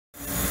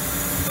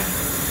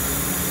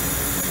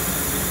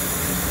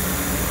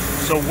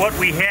So what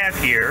we have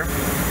here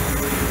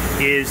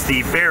is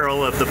the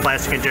barrel of the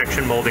plastic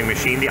injection molding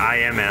machine, the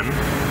IMM.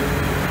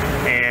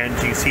 And you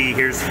can see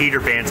here's heater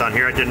bands on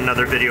here. I did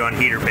another video on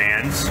heater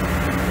bands.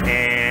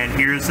 And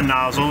here's the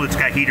nozzle. It's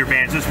got heater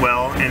bands as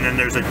well. And then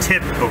there's a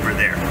tip over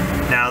there.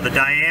 Now the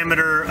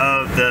diameter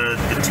of the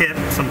tip,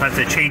 sometimes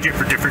they change it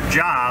for different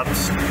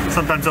jobs.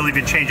 Sometimes they'll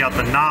even change out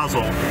the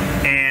nozzle.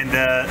 And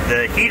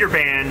the heater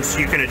bands,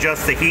 you can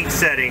adjust the heat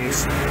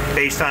settings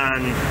based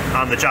on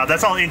the job.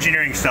 That's all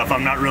engineering stuff.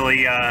 I'm not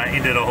really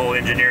into the whole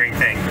engineering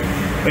thing.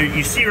 But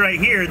you see right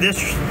here,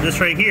 this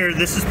right here,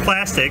 this is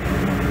plastic.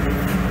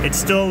 It's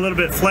still a little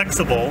bit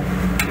flexible.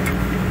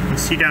 You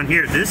see down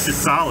here, this is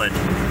solid.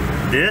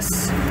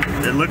 This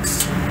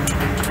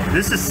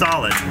is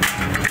solid.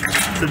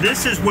 So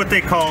this is what they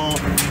call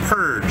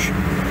purge.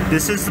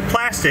 This is the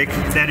plastic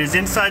that is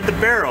inside the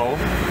barrel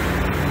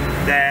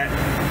that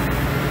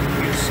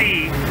you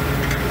see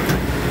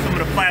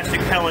some of the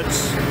plastic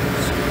pellets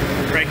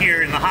right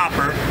here in the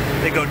hopper.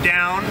 They go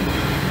down.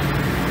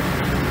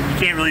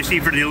 You can't really see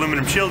for the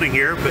aluminum shielding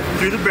here, but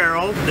through the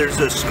barrel, there's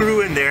a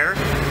screw in there.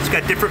 It's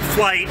got different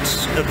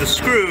flights of the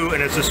screw,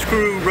 and as the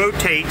screw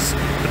rotates,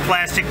 the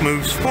plastic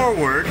moves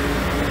forward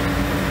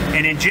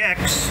and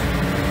injects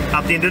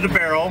out the end of the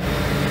barrel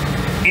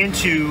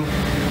into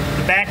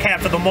the back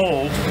half of the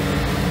mold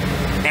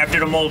after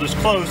the mold is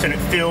closed, and it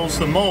fills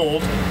the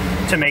mold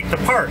to make the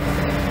part.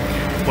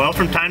 Well,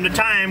 from time to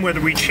time,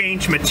 whether we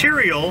change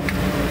material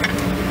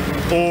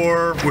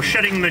or we're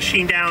shutting the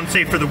machine down,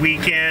 say for the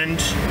weekend,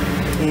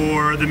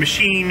 or the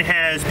machine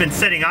has been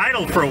sitting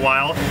idle for a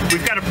while,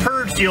 we've got to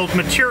purge the old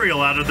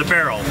material out of the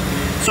barrel.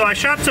 So I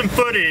shot some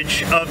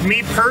footage of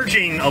me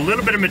purging a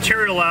little bit of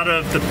material out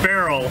of the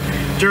barrel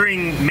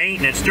during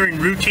maintenance, during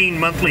routine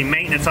monthly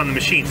maintenance on the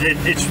machines.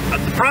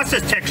 The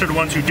process techs are the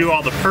ones who do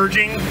all the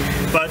purging,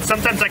 but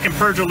sometimes I can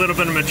purge a little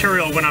bit of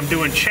material when I'm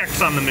doing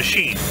checks on the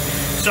machine.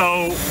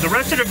 So the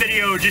rest of the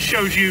video just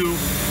shows you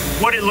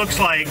what it looks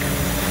like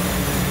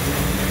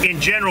in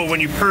general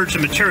when you purge the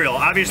material.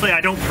 Obviously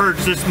I don't purge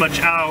this much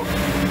out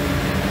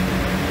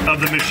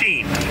of the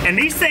machine. And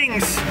these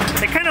things,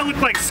 they kind of look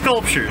like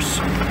sculptures.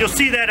 You'll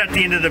see that at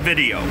the end of the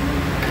video.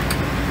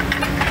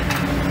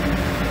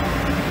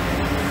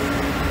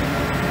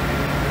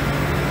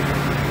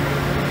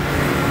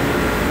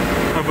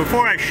 Now,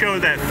 before I show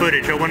that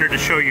footage, I wanted to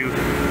show you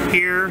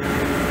here.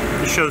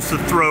 It shows the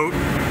throat.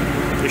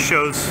 It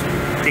shows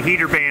the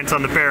heater bands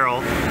on the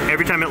barrel.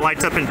 Every time it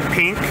lights up in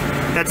pink,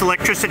 that's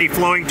electricity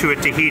flowing to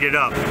it to heat it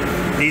up.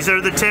 These are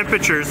the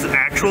temperatures, the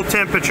actual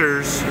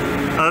temperatures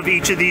of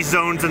each of these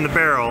zones in the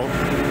barrel.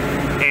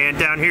 And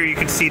down here you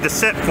can see the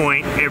set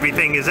point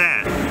everything is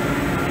at.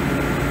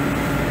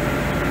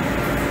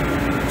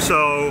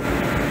 So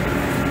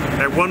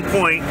at one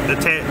point the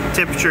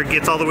temperature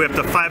gets all the way up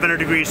to 500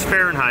 degrees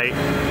Fahrenheit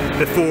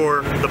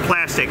before the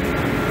plastic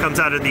comes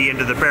out of the end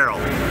of the barrel.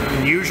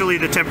 And usually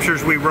the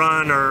temperatures we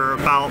run are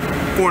about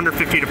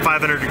 450 to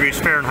 500 degrees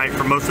Fahrenheit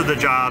for most of the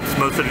jobs,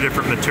 most of the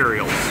different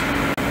materials.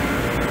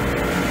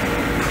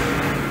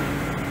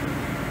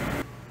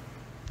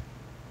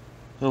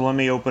 So let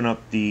me open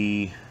up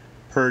the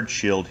purge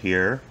shield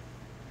here.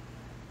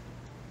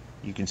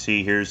 You can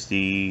see here's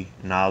the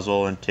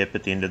nozzle and tip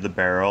at the end of the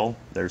barrel.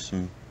 There's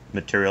some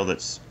material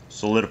that's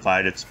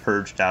solidified, it's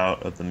purged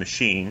out of the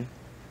machine.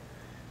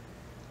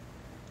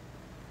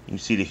 You can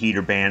see the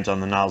heater bands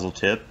on the nozzle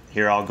tip.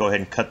 Here I'll go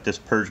ahead and cut this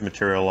purge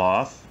material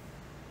off.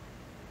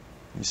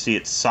 You can see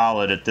it's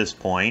solid at this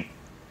point.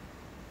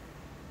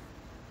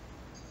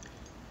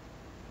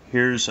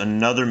 Here's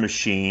another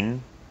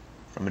machine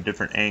from a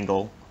different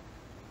angle.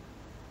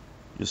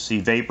 You'll see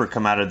vapor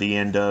come out of the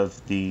end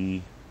of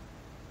the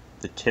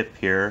tip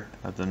here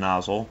of the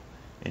nozzle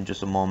in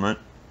just a moment,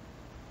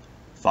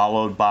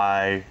 followed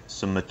by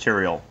some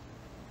material.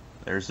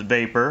 There's the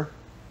vapor.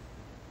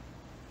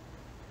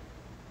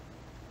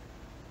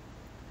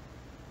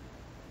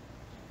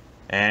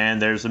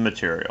 And there's the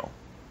material.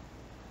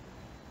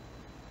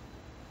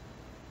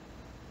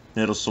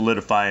 It'll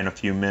solidify in a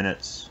few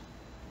minutes.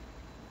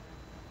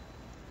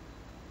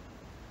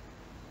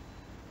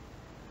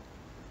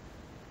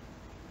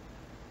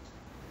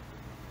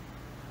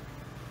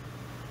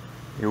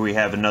 Here we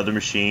have another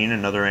machine,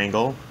 another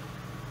angle.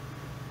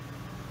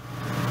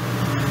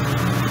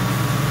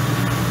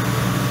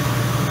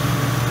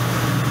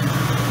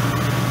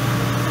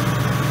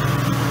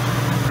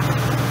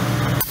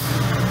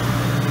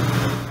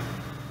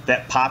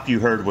 That pop you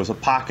heard was a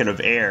pocket of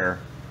air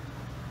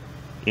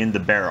in the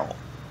barrel,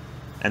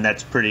 and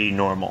that's pretty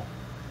normal.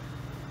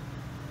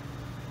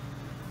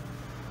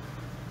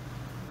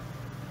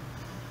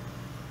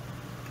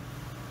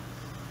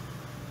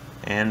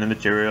 And the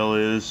material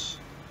is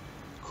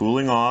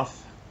cooling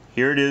off.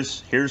 Here it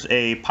is. Here's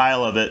a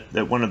pile of it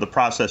that one of the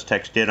process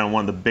techs did on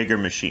one of the bigger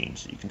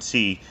machines. You can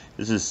see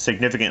this is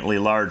significantly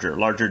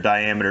larger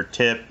diameter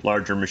tip,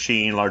 larger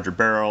machine, larger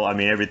barrel, I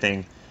mean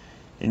everything.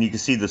 And you can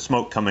see the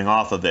smoke coming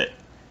off of it.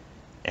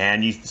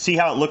 And you see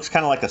how it looks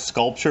kind of like a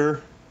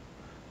sculpture?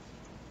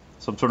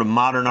 Some sort of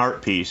modern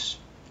art piece.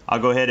 I'll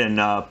go ahead and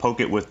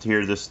poke it with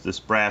here this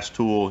brass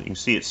tool. You can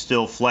see it's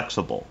still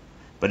flexible,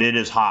 but it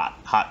is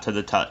hot to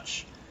the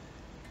touch.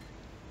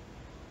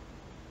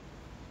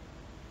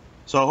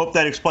 So I hope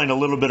that explained a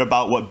little bit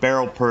about what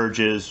barrel purge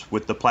is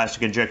with the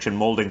plastic injection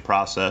molding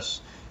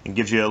process and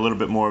gives you a little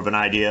bit more of an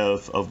idea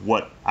of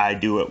what I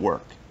do at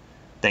work.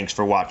 Thanks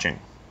for watching.